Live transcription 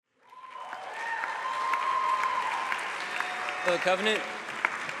Hello, Covenant.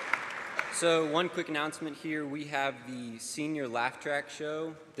 So one quick announcement here. We have the Senior Laugh Track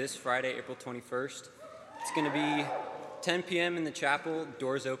Show this Friday, April 21st. It's going to be 10 p.m. in the chapel.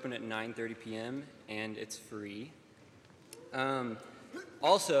 Doors open at 9:30 p.m. and it's free.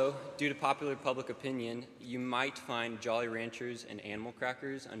 Also, due to popular public opinion, you might find Jolly Ranchers and animal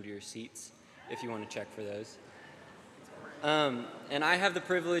crackers under your seats if you want to check for those. And I have the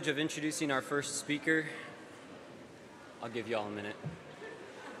privilege of introducing our first speaker. I'll give you all a minute.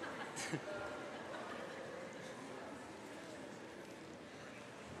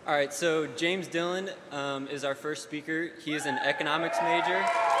 All right, so James Dillon is our first speaker. He is an economics major.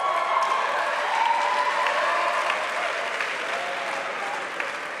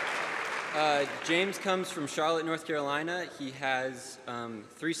 James comes from Charlotte, North Carolina. He has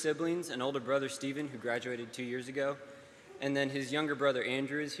 3 siblings, an older brother, Stephen, who graduated 2 years ago. And then his younger brother,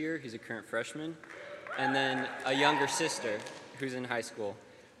 Andrew, is here. He's a current freshman. And then a younger sister who's in high school.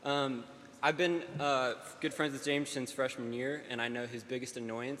 I've been good friends with James since freshman year, and I know his biggest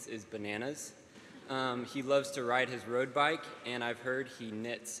annoyance is bananas. He loves to ride his road bike, and I've heard he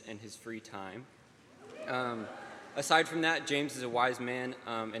knits in his free time. Aside from that, James is a wise man,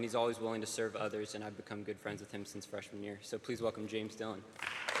 and he's always willing to serve others, and I've become good friends with him since freshman year. So please welcome James Dillon.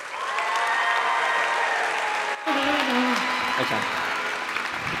 Okay.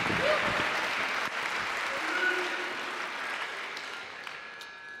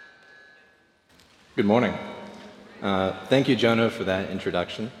 Good morning. Thank you, Jonah, for that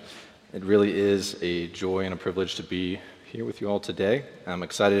introduction. It really is a joy and a privilege to be here with you all today. I'm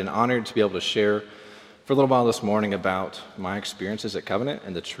excited and honored to be able to share for a little while this morning about my experiences at Covenant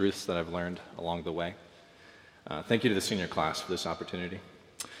and the truths that I've learned along the way. Thank you to the senior class for this opportunity.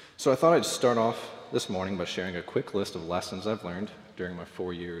 So I thought I'd start off this morning by sharing a quick list of lessons I've learned during my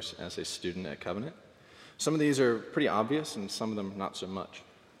 4 years as a student at Covenant. Some of these are pretty obvious and some of them not so much.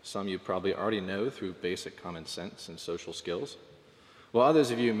 Some you probably already know through basic common sense and social skills, while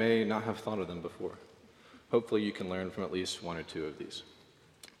others of you may not have thought of them before. Hopefully you can learn from at least 1 or 2 of these.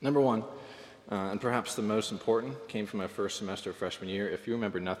 Number 1, and perhaps the most important, came from my first semester of freshman year. If you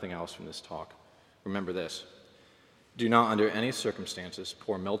remember nothing else from this talk, remember this. Do not, under any circumstances,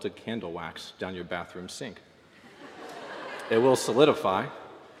 pour melted candle wax down your bathroom sink. It will solidify,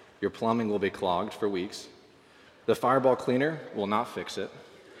 your plumbing will be clogged for weeks, the fireball cleaner will not fix it,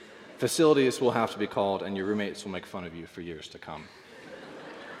 facilities will have to be called, and your roommates will make fun of you for years to come.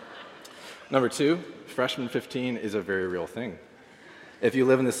 Number 2, freshman 15 is a very real thing. If you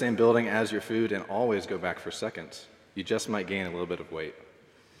live in the same building as your food and always go back for seconds, you just might gain a little bit of weight.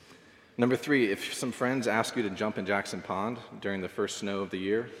 Number 3, if some friends ask you to jump in Jackson Pond during the first snow of the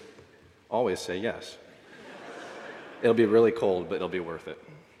year, always say yes. It'll be really cold, but it'll be worth it.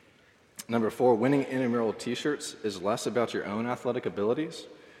 Number 4, winning intramural t-shirts is less about your own athletic abilities,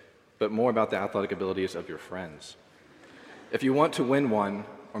 but more about the athletic abilities of your friends. If you want to win 1,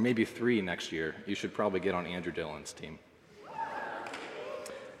 or maybe 3 next year, you should probably get on Andrew Dillon's team.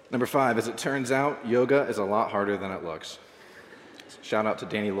 Number 5, as it turns out, yoga is a lot harder than it looks. Shout out to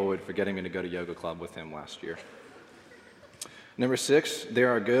Danny Lloyd for getting me to go to yoga club with him last year. Number 6, there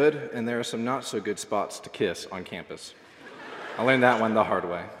are good and there are some not so good spots to kiss on campus. I learned that one the hard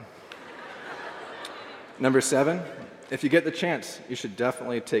way. Number 7, if you get the chance, you should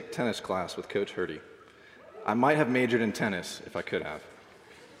definitely take tennis class with Coach Hurdy. I might have majored in tennis if I could have.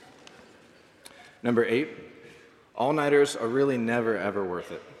 Number 8, all-nighters are really never ever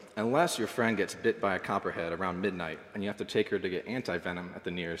worth it, unless your friend gets bit by a copperhead around midnight and you have to take her to get anti-venom at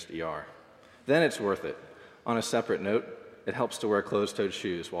the nearest ER. Then it's worth it. On a separate note, it helps to wear closed-toed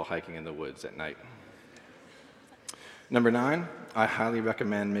shoes while hiking in the woods at night. Number 9, I highly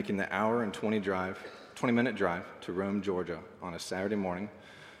recommend making the hour and 20-minute drive to Rome, Georgia on a Saturday morning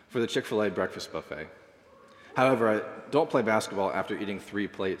for the Chick-fil-A breakfast buffet. However, don't play basketball after eating 3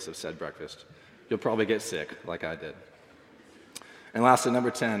 plates of said breakfast. You'll probably get sick, like I did. And lastly, number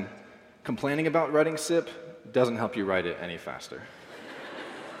 10, complaining about writing SIP doesn't help you write it any faster.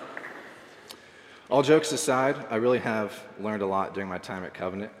 All jokes aside, I really have learned a lot during my time at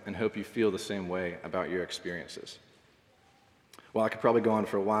Covenant and hope you feel the same way about your experiences. While I could probably go on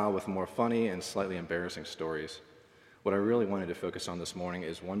for a while with more funny and slightly embarrassing stories, what I really wanted to focus on this morning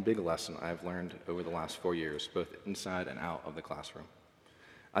is one big lesson I've learned over the last 4 years, both inside and out of the classroom.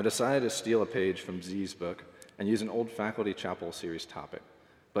 I decided to steal a page from Z's book and use an old faculty chapel series topic.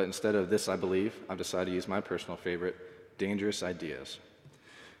 But instead of this, I believe, I've decided to use my personal favorite, dangerous ideas.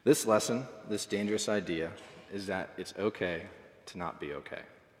 This lesson, this dangerous idea, is that it's okay to not be okay.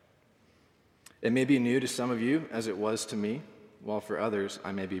 It may be new to some of you, as it was to me, while for others,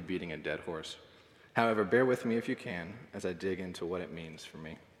 I may be beating a dead horse. However, bear with me if you can as I dig into what it means for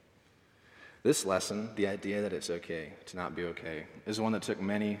me. This lesson, the idea that it's okay to not be okay, is one that took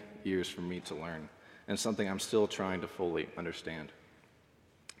many years for me to learn, and something I'm still trying to fully understand.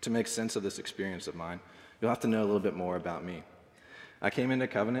 To make sense of this experience of mine, you'll have to know a little bit more about me. I came into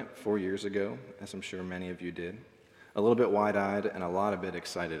Covenant 4 years ago, as I'm sure many of you did, a little bit wide-eyed and a lot of bit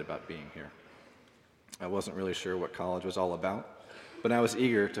excited about being here. I wasn't really sure what college was all about, but I was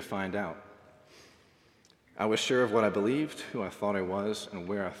eager to find out. I was sure of what I believed, who I thought I was, and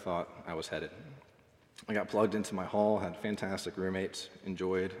where I thought I was headed. I got plugged into my hall, had fantastic roommates,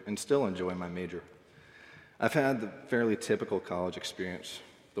 enjoyed, and still enjoy my major. I've had the fairly typical college experience,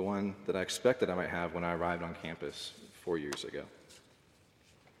 the one that I expected I might have when I arrived on campus 4 years ago.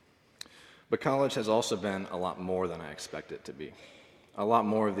 But college has also been a lot more than I expected it to be. A lot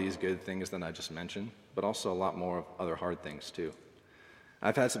more of these good things than I just mentioned, but also a lot more of other hard things too.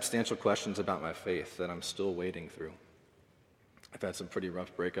 I've had substantial questions about my faith that I'm still wading through. I've had some pretty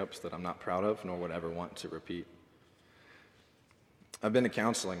rough breakups that I'm not proud of nor would ever want to repeat. I've been to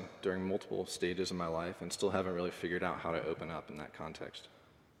counseling during multiple stages of my life and still haven't really figured out how to open up in that context.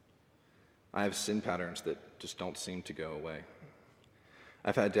 I have sin patterns that just don't seem to go away.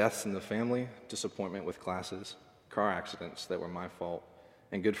 I've had deaths in the family, disappointment with classes, car accidents that were my fault,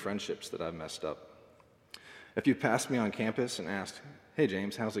 and good friendships that I've messed up. If you passed me on campus and asked, "Hey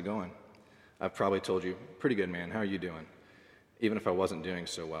James, how's it going?" I've probably told you, "Pretty good, man, how are you doing?" Even if I wasn't doing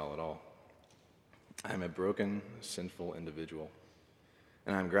so well at all. I'm a broken, sinful individual,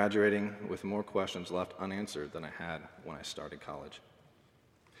 and I'm graduating with more questions left unanswered than I had when I started college.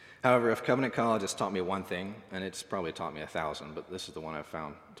 However, if Covenant College has taught me one thing, and it's probably taught me 1,000, but this is the one I've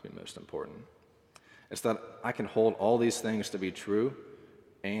found to be most important, it's that I can hold all these things to be true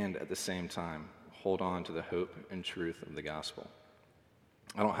and at the same time hold on to the hope and truth of the gospel.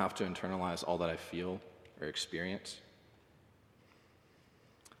 I don't have to internalize all that I feel or experience,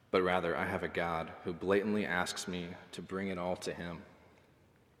 but rather I have a God who blatantly asks me to bring it all to him.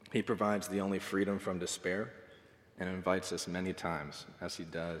 He provides the only freedom from despair and invites us many times, as he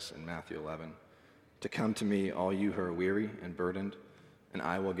does in Matthew 11, to come to me, all you who are weary and burdened, and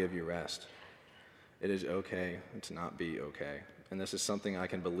I will give you rest. It is okay to not be okay. And this is something I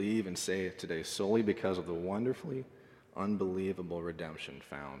can believe and say today solely because of the wonderfully unbelievable redemption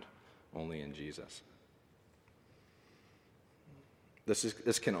found only in Jesus.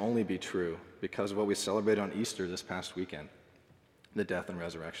 This can only be true because of what we celebrated on Easter this past weekend, the death and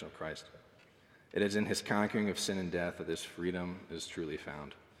resurrection of Christ. It is in his conquering of sin and death that this freedom is truly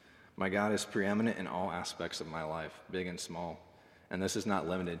found. My God is preeminent in all aspects of my life, big and small, and this is not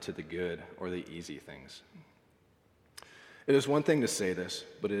limited to the good or the easy things. It is one thing to say this,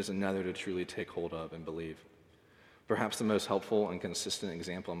 but it is another to truly take hold of and believe. Perhaps the most helpful and consistent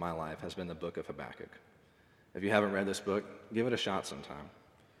example in my life has been the book of Habakkuk. If you haven't read this book, give it a shot sometime.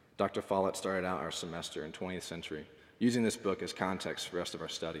 Dr. Follett started out our semester in 20th century using this book as context for the rest of our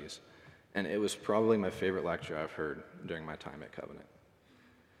studies, and it was probably my favorite lecture I've heard during my time at Covenant.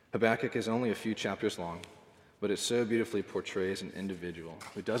 Habakkuk is only a few chapters long, but it so beautifully portrays an individual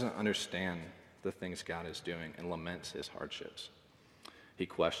who doesn't understand the things God is doing and laments his hardships. He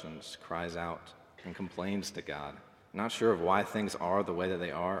questions, cries out, and complains to God, not sure of why things are the way that they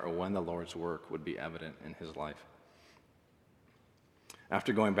are or when the Lord's work would be evident in his life.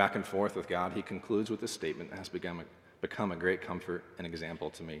 After going back and forth with God, he concludes with a statement that has become a great comfort and example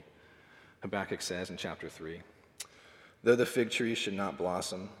to me. Habakkuk says in chapter 3, "Though the fig tree should not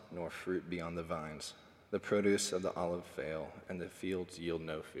blossom, nor fruit be on the vines, the produce of the olive fail, and the fields yield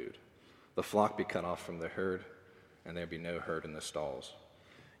no food, the flock be cut off from the herd, and there be no herd in the stalls.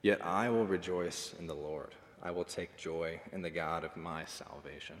 Yet I will rejoice in the Lord. I will take joy in the God of my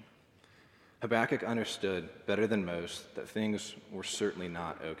salvation." Habakkuk understood better than most that things were certainly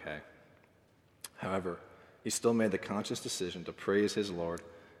not okay. However, he still made the conscious decision to praise his Lord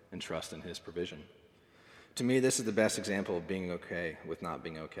and trust in his provision. To me, this is the best example of being okay with not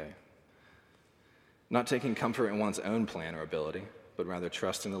being okay. Not taking comfort in one's own plan or ability, but rather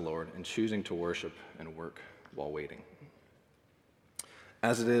trusting the Lord and choosing to worship and work while waiting.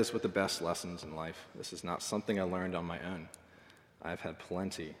 As it is with the best lessons in life, this is not something I learned on my own. I've had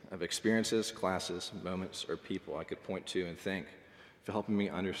plenty of experiences, classes, moments, or people I could point to and thank for helping me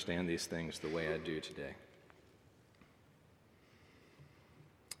understand these things the way I do today.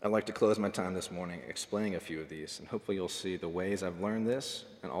 I'd like to close my time this morning explaining a few of these, and hopefully you'll see the ways I've learned this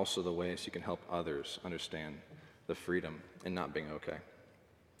and also the ways you can help others understand the freedom in not being okay.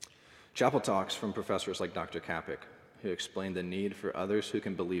 Chapel talks from professors like Dr. Kapik, who explain the need for others who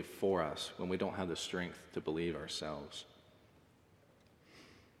can believe for us when we don't have the strength to believe ourselves.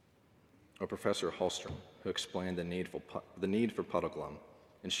 or Professor Holstrom, who explained the need for puddle glum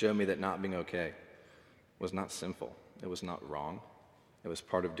and showed me that not being okay was not sinful, it was not wrong, it was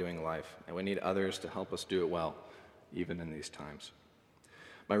part of doing life, and we need others to help us do it well, even in these times.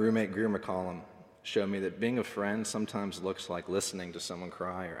 My roommate Greer McCollum showed me that being a friend sometimes looks like listening to someone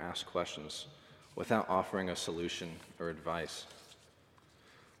cry or ask questions without offering a solution or advice.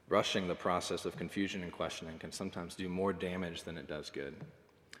 Rushing the process of confusion and questioning can sometimes do more damage than it does good.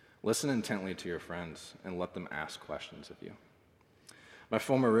 Listen intently to your friends and let them ask questions of you. My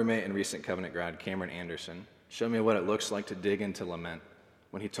former roommate and recent Covenant grad, Cameron Anderson, showed me what it looks like to dig into lament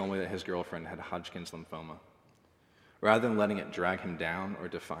when he told me that his girlfriend had Hodgkin's lymphoma. Rather than letting it drag him down or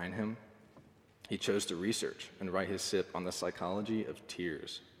define him, he chose to research and write his sip on the psychology of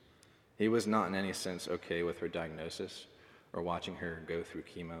tears. He was not in any sense okay with her diagnosis or watching her go through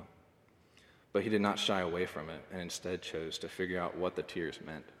chemo, but he did not shy away from it and instead chose to figure out what the tears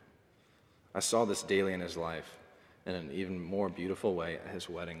meant. I saw this daily in his life in an even more beautiful way at his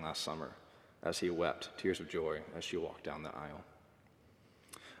wedding last summer as he wept tears of joy as she walked down the aisle.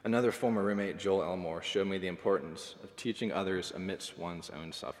 Another former roommate, Joel Elmore, showed me the importance of teaching others amidst one's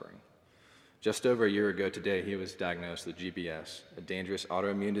own suffering. Just over a year ago today, he was diagnosed with GBS, a dangerous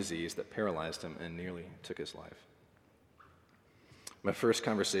autoimmune disease that paralyzed him and nearly took his life. My first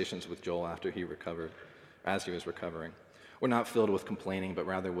conversations with Joel as he was recovering, were not filled with complaining, but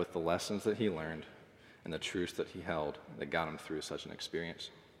rather with the lessons that he learned and the truths that he held that got him through such an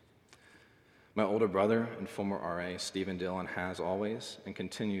experience. My older brother and former RA, Stephen Dillon, has always and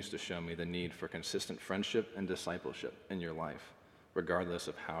continues to show me the need for consistent friendship and discipleship in your life, regardless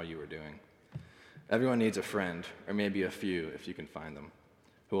of how you are doing. Everyone needs a friend, or maybe a few if you can find them,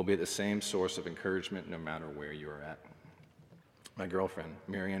 who will be the same source of encouragement no matter where you are at. My girlfriend,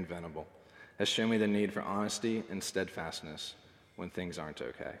 Marianne Venable, has shown me the need for honesty and steadfastness when things aren't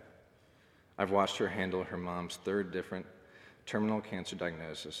okay. I've watched her handle her mom's third different terminal cancer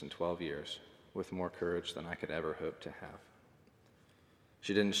diagnosis in 12 years with more courage than I could ever hope to have.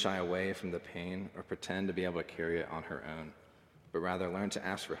 She didn't shy away from the pain or pretend to be able to carry it on her own, but rather learn to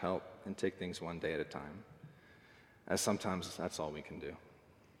ask for help and take things one day at a time, as sometimes that's all we can do.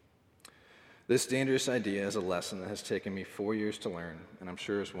 This dangerous idea is a lesson that has taken me 4 years to learn, and I'm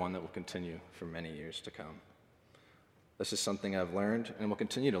sure is one that will continue for many years to come. This is something I've learned and will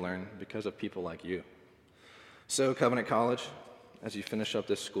continue to learn because of people like you. So, Covenant College, as you finish up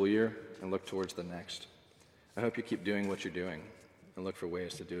this school year and look towards the next, I hope you keep doing what you're doing and look for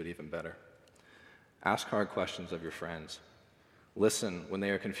ways to do it even better. Ask hard questions of your friends. Listen when they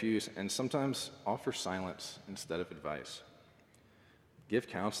are confused, and sometimes offer silence instead of advice. Give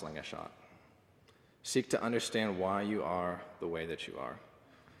counseling a shot. Seek to understand why you are the way that you are.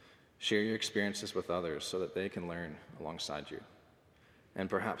 Share your experiences with others so that they can learn alongside you. And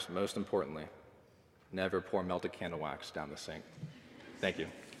perhaps most importantly, never pour melted candle wax down the sink. Thank you.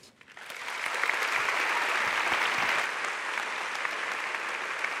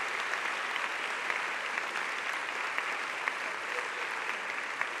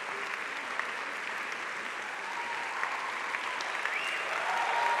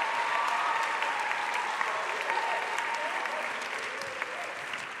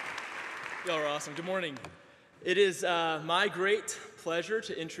 Y'all are awesome. Good morning. It is my great pleasure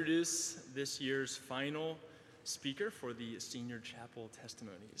to introduce this year's final speaker for the Senior Chapel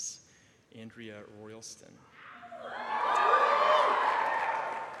Testimonies, Andrea Royalston.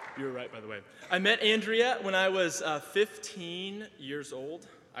 You were right, by the way. I met Andrea when I was 15 years old.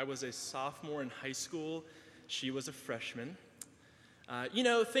 I was a sophomore in high school. She was a freshman.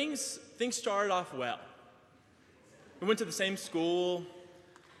 Things started off well. We went to the same school,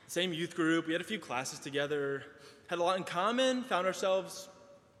 same youth group. We had a few classes together, had a lot in common, found ourselves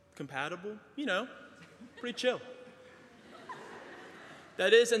compatible, pretty chill.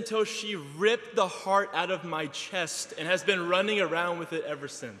 That is until she ripped the heart out of my chest and has been running around with it ever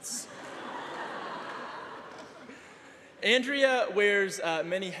since. Andrea wears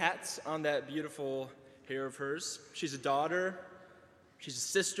many hats on that beautiful hair of hers. She's a daughter, she's a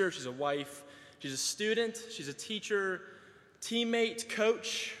sister, she's a wife, she's a student, she's a teacher, teammate,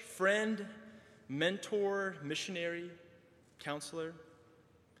 coach, friend, mentor, missionary, counselor,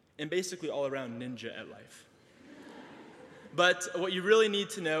 and basically all around ninja at life. But what you really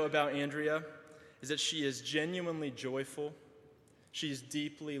need to know about Andrea is that she is genuinely joyful, she's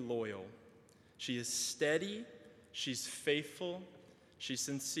deeply loyal, she is steady, she's faithful, she's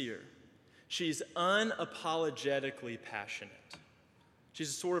sincere, she's unapologetically passionate. She's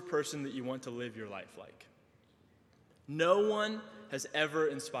the sort of person that you want to live your life like. No one has ever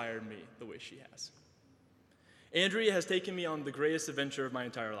inspired me the way she has. Andrea has taken me on the greatest adventure of my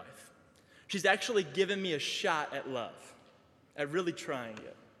entire life. She's actually given me a shot at love, at really trying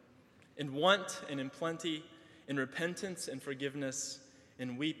it. In want and in plenty, in repentance and forgiveness,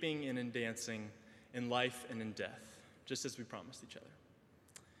 in weeping and in dancing, in life and in death, just as we promised each other.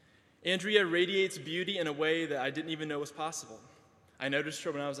 Andrea radiates beauty in a way that I didn't even know was possible. I noticed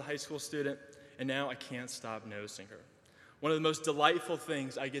her when I was a high school student, and now I can't stop noticing her. One of the most delightful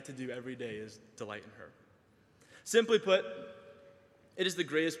things I get to do every day is delight in her. Simply put, it is the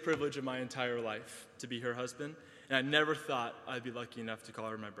greatest privilege of my entire life to be her husband, and I never thought I'd be lucky enough to call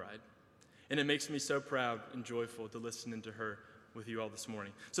her my bride. And it makes me so proud and joyful to listen to her with you all this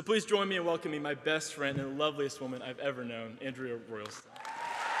morning. So please join me in welcoming my best friend and the loveliest woman I've ever known, Andrea Royalston.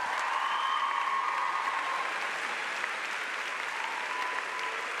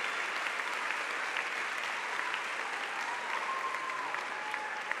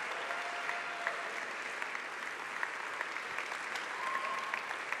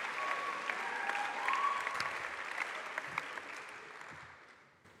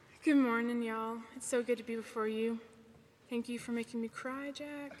 Good morning, y'all. It's so good to be before you. Thank you for making me cry,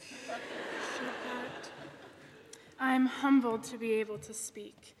 Jack. Appreciate that. I'm humbled to be able to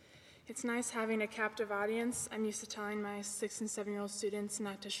speak. It's nice having a captive audience. I'm used to telling my 6- and 7-year-old students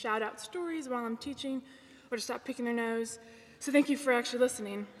not to shout out stories while I'm teaching or to stop picking their nose. So thank you for actually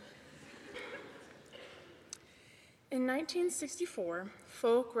listening. In 1964,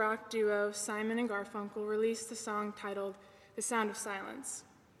 folk rock duo Simon and Garfunkel released a song titled "The Sound of Silence."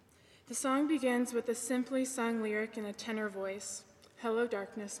 The song begins with a simply sung lyric in a tenor voice, "Hello,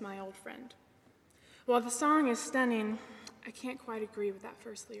 darkness, my old friend." While the song is stunning, I can't quite agree with that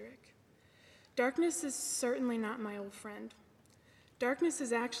first lyric. Darkness is certainly not my old friend. Darkness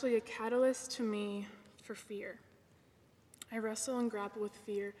is actually a catalyst to me for fear. I wrestle and grapple with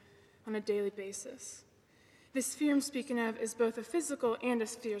fear on a daily basis. This fear I'm speaking of is both a physical and a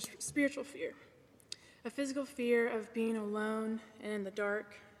spiritual fear. A physical fear of being alone and in the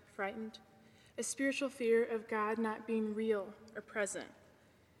dark, frightened. A spiritual fear of God not being real or present.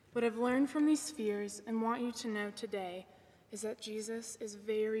 What I've learned from these fears and want you to know today is that Jesus is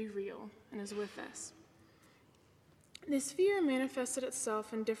very real and is with us. This fear manifested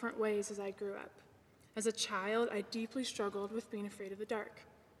itself in different ways as I grew up. As a child, I deeply struggled with being afraid of the dark.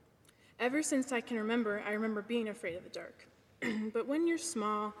 Ever since I can remember, I remember being afraid of the dark. But when you're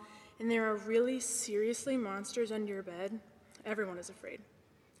small and there are really seriously monsters under your bed, everyone is afraid.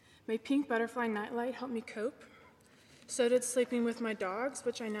 My pink butterfly nightlight helped me cope. So did sleeping with my dogs,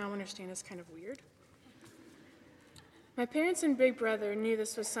 which I now understand is kind of weird. My parents and big brother knew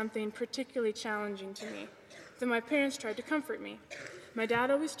this was something particularly challenging to me, though my parents tried to comfort me. My dad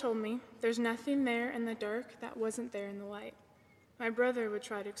always told me there's nothing there in the dark that wasn't there in the light. My brother would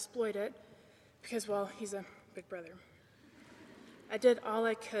try to exploit it because, well, he's a big brother. I did all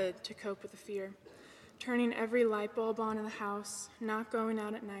I could to cope with the fear. Turning every light bulb on in the house, not going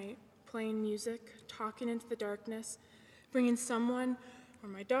out at night, playing music, talking into the darkness, bringing someone or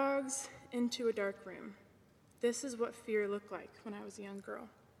my dogs into a dark room. This is what fear looked like when I was a young girl.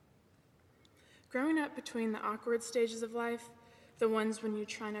 Growing up between the awkward stages of life, the ones when you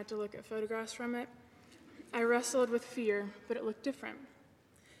try not to look at photographs from it, I wrestled with fear, but it looked different.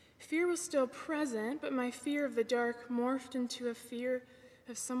 Fear was still present, but my fear of the dark morphed into a fear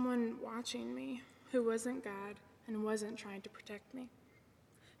of someone watching me, who wasn't God and wasn't trying to protect me.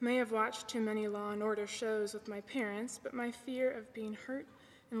 May have watched too many Law and Order shows with my parents, but my fear of being hurt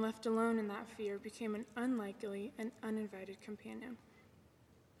and left alone in that fear became an unlikely and uninvited companion.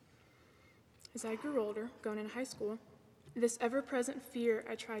 As I grew older, going into high school, this ever-present fear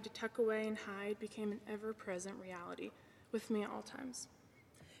I tried to tuck away and hide became an ever-present reality with me at all times.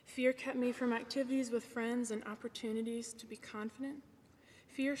 Fear kept me from activities with friends and opportunities to be confident.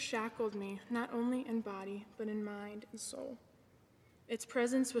 Fear shackled me, not only in body, but in mind and soul. Its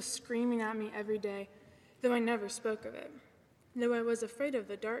presence was screaming at me every day, though I never spoke of it. Though I was afraid of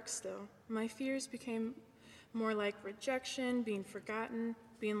the dark still, my fears became more like rejection, being forgotten,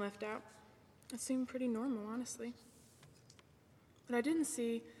 being left out. It seemed pretty normal, honestly. What I didn't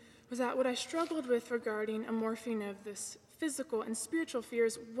see was that what I struggled with regarding a morphing of this physical and spiritual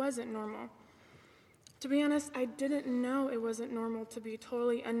fears wasn't normal. To be honest, I didn't know it wasn't normal to be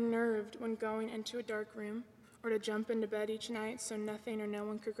totally unnerved when going into a dark room or to jump into bed each night so nothing or no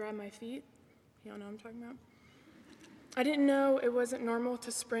one could grab my feet. Y'all know what I'm talking about? I didn't know it wasn't normal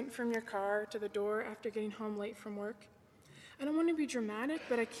to sprint from your car to the door after getting home late from work. I don't want to be dramatic,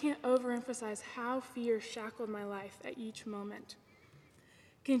 but I can't overemphasize how fear shackled my life at each moment.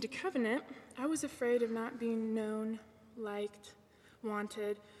 Getting to Covenant, I was afraid of not being known, liked,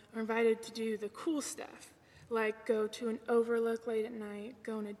 wanted, or invited to do the cool stuff, like go to an overlook late at night,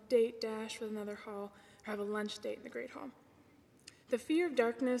 go on a date dash with another hall, or have a lunch date in the Great Hall. The fear of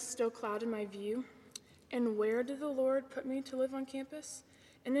darkness still clouded my view. And where did the Lord put me to live on campus?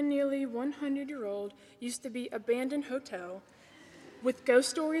 In a nearly 100-year-old, used to be abandoned hotel with ghost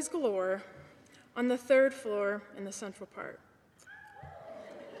stories galore on the 3rd floor in the central part.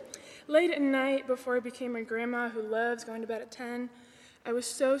 Late at night, before I became a grandma who loves going to bed at 10, I was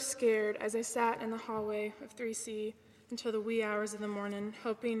so scared as I sat in the hallway of 3C until the wee hours of the morning,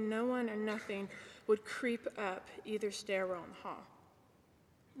 hoping no one or nothing would creep up either stairwell in the hall.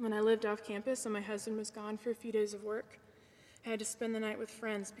 When I lived off campus and my husband was gone for a few days of work, I had to spend the night with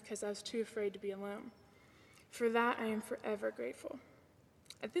friends because I was too afraid to be alone. For that, I am forever grateful.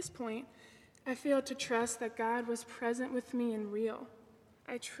 At this point, I failed to trust that God was present with me and real.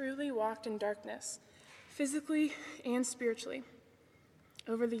 I truly walked in darkness, physically and spiritually.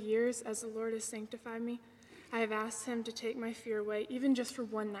 Over the years, as the Lord has sanctified me, I have asked him to take my fear away, even just for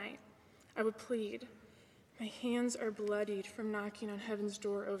one night. I would plead. My hands are bloodied from knocking on heaven's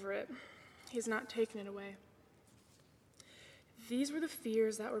door over it. He has not taken it away. These were the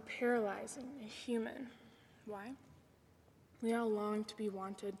fears that were paralyzing and human. Why? We all long to be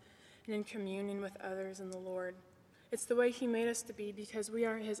wanted and in communion with others in the Lord. It's the way he made us to be because we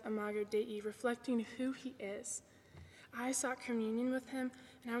are his imago Dei, reflecting who he is. I sought communion with him,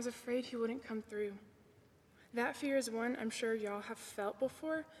 and I was afraid he wouldn't come through. That fear is one I'm sure y'all have felt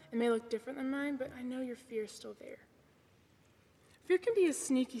before. It may look different than mine, but I know your fear is still there. Fear can be a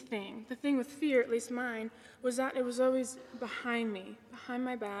sneaky thing. The thing with fear, at least mine, was that it was always behind me, behind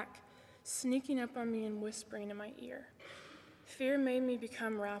my back, sneaking up on me and whispering in my ear. Fear made me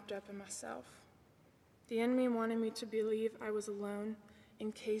become wrapped up in myself. The enemy wanted me to believe I was alone,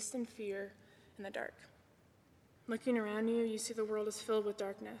 encased in fear, in the dark. Looking around you, you see the world is filled with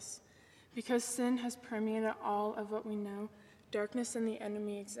darkness. Because sin has permeated all of what we know, darkness and the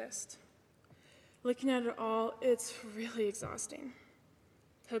enemy exist. Looking at it all, it's really exhausting.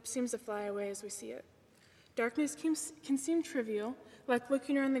 Hope seems to fly away as we see it. Darkness can seem trivial, like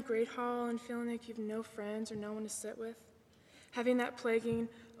looking around the Great Hall and feeling like you have no friends or no one to sit with. Having that plaguing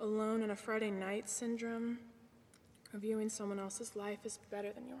alone on a Friday night syndrome, or viewing someone else's life as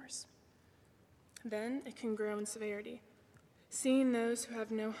better than yours. Then it can grow in severity. Seeing those who have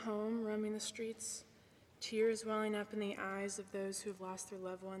no home roaming the streets, tears welling up in the eyes of those who have lost their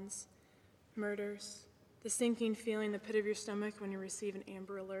loved ones, murders, the sinking feeling in the pit of your stomach when you receive an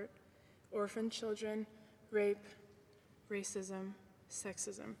Amber Alert, orphan children, rape, racism,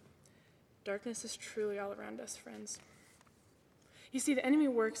 sexism. Darkness is truly all around us, friends. You see, the enemy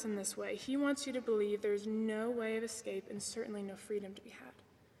works in this way. He wants you to believe there is no way of escape and certainly no freedom to be had.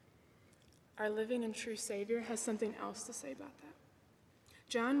 Our living and true Savior has something else to say about that.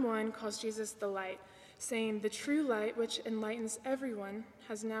 John 1 calls Jesus the light, saying, "The true light, which enlightens everyone,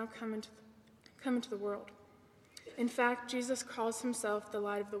 has now come into the world." In fact, Jesus calls himself the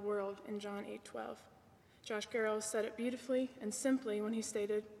light of the world in John 8:12. Josh Garrell said it beautifully and simply when he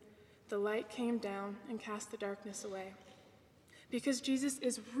stated, "The light came down and cast the darkness away." Because Jesus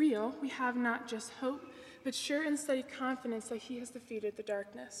is real, we have not just hope, but sure and steady confidence that he has defeated the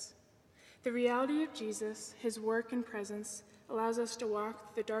darkness. The reality of Jesus, his work and presence, allows us to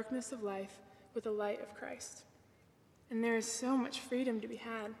walk through the darkness of life with the light of Christ. And there is so much freedom to be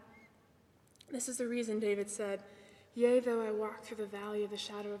had. This is the reason David said, "Yea, though I walk through the valley of the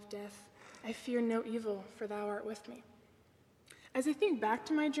shadow of death, I fear no evil, for thou art with me." As I think back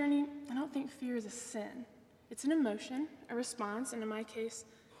to my journey, I don't think fear is a sin. It's an emotion, a response, and in my case,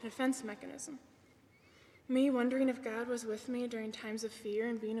 a defense mechanism. Me wondering if God was with me during times of fear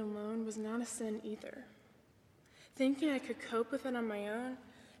and being alone was not a sin either. Thinking I could cope with it on my own,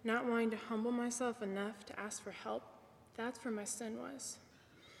 not wanting to humble myself enough to ask for help, that's where my sin was.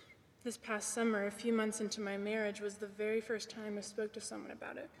 This past summer, a few months into my marriage, was the very first time I spoke to someone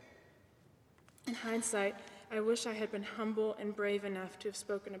about it. In hindsight, I wish I had been humble and brave enough to have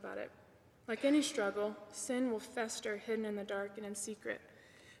spoken about it. Like any struggle, sin will fester hidden in the dark and in secret.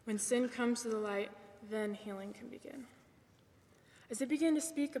 When sin comes to the light, then healing can begin. As I began to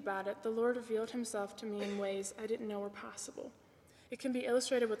speak about it, the Lord revealed himself to me in ways I didn't know were possible. It can be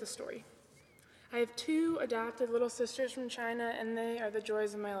illustrated with a story. I have 2 adopted little sisters from China, and they are the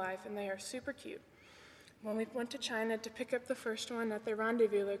joys of my life, and they are super cute. When we went to China to pick up the first one at their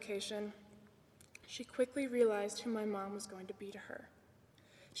rendezvous location, she quickly realized who my mom was going to be to her.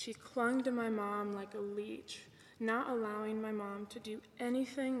 She clung to my mom like a leech, not allowing my mom to do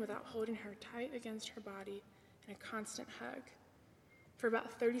anything without holding her tight against her body in a constant hug. For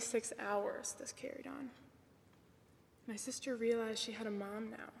about 36 hours, this carried on. My sister realized she had a mom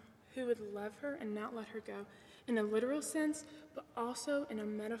now, who would love her and not let her go, in a literal sense, but also in a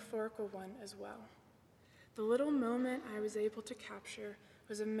metaphorical one as well. The little moment I was able to capture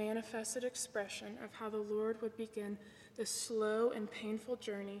was a manifested expression of how the Lord would begin the slow and painful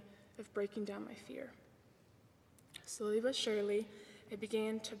journey of breaking down my fear. Slowly but surely, I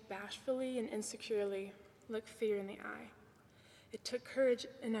began to bashfully and insecurely look fear in the eye. It took courage,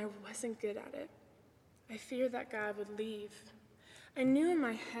 and I wasn't good at it. I feared that God would leave. I knew in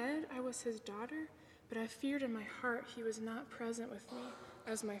my head I was his daughter, but I feared in my heart he was not present with me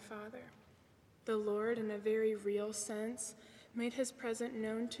as my father. The Lord, in a very real sense, made his presence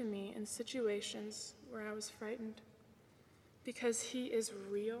known to me in situations where I was frightened. Because he is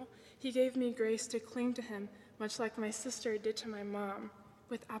real, he gave me grace to cling to him, much like my sister did to my mom,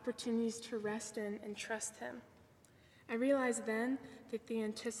 with opportunities to rest in and trust him. I realized then that the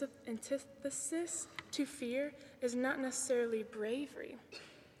antithesis to fear is not necessarily bravery.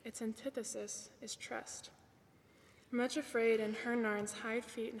 Its antithesis is trust. Much afraid and Hernarn's hide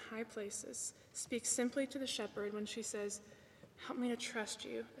feet in high places speaks simply to the shepherd when she says, "Help me to trust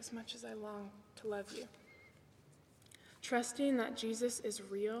you as much as I long to love you." Trusting that Jesus is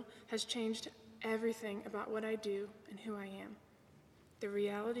real has changed everything about what I do and who I am. The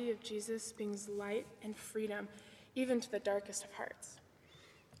reality of Jesus brings light and freedom, even to the darkest of hearts.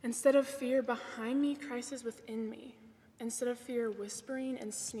 Instead of fear behind me, Christ is within me. Instead of fear whispering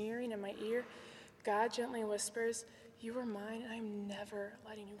and sneering in my ear, God gently whispers, "You are mine, and I'm never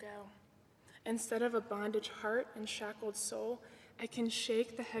letting you go." Instead of a bondage heart and shackled soul, I can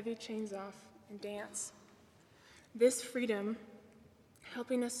shake the heavy chains off and dance. This freedom,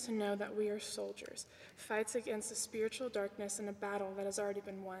 helping us to know that we are soldiers, fights against the spiritual darkness in a battle that has already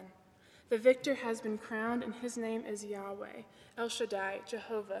been won. The victor has been crowned, and his name is Yahweh, El Shaddai,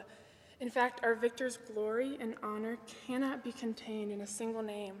 Jehovah. In fact, our victor's glory and honor cannot be contained in a single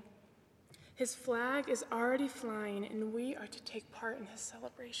name. His flag is already flying, and we are to take part in his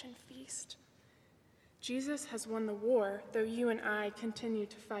celebration feast. Jesus has won the war, though you and I continue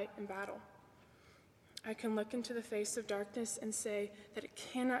to fight in battle. I can look into the face of darkness and say that it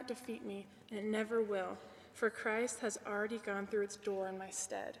cannot defeat me, and it never will, for Christ has already gone through its door in my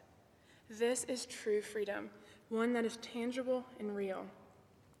stead. This is true freedom, one that is tangible and real.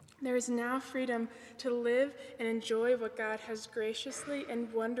 There is now freedom to live and enjoy what God has graciously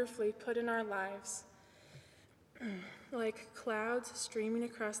and wonderfully put in our lives. Like clouds streaming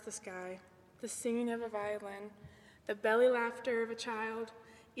across the sky, the singing of a violin, the belly laughter of a child,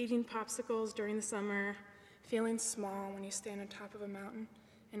 eating popsicles during the summer, feeling small when you stand on top of a mountain,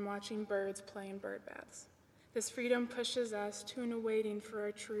 and watching birds play in bird baths. This freedom pushes us to an awaiting for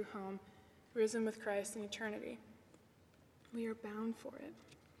our true home, risen with Christ in eternity. We are bound for it.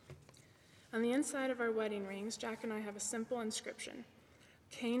 On the inside of our wedding rings, Jack and I have a simple inscription,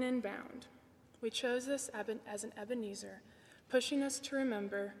 Canaan bound. We chose this as an Ebenezer, pushing us to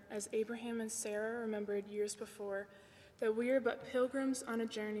remember, as Abraham and Sarah remembered years before, that we are but pilgrims on a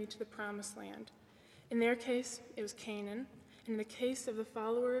journey to the promised land. In their case, it was Canaan, and in the case of the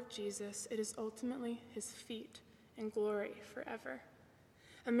follower of Jesus, it is ultimately his feet and glory forever.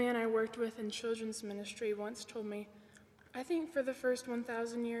 A man I worked with in children's ministry once told me, "I think for the first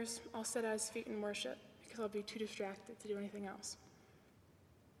 1,000 years, I'll sit at his feet and worship because I'll be too distracted to do anything else."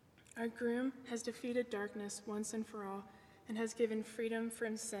 Our groom has defeated darkness once and for all and has given freedom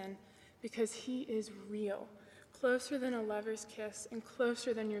from sin because he is real, closer than a lover's kiss and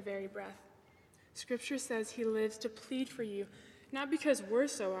closer than your very breath. Scripture says he lives to plead for you, not because we're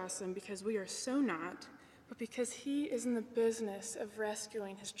so awesome, because we are so not, but because he is in the business of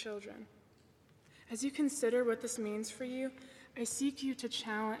rescuing his children. As you consider what this means for you, I seek to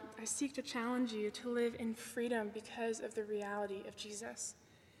challenge you to live in freedom because of the reality of Jesus.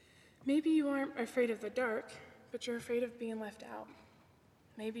 Maybe you aren't afraid of the dark, but you're afraid of being left out.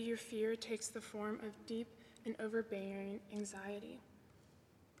 Maybe your fear takes the form of deep and overbearing anxiety.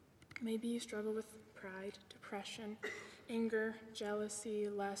 Maybe you struggle with pride, depression, anger, jealousy,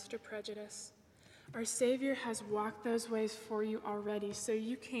 lust, or prejudice. Our Savior has walked those ways for you already, so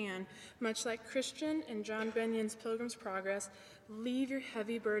you can, much like Christian and John Bunyan's Pilgrim's Progress, leave your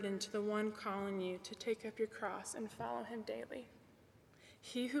heavy burden to the one calling you to take up your cross and follow him daily.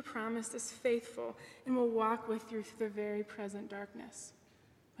 He who promised is faithful and will walk with you through the very present darkness.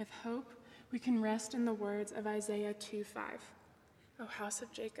 With hope, we can rest in the words of Isaiah 2:5. O house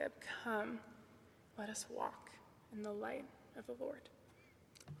of Jacob, come, let us walk in the light of the Lord.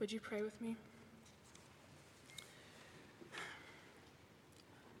 Would you pray with me?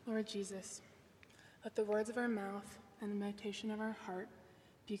 Lord Jesus, let the words of our mouth and the meditation of our heart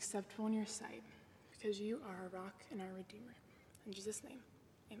be acceptable in your sight, because you are our rock and our redeemer. In Jesus' name,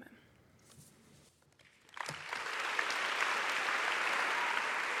 amen.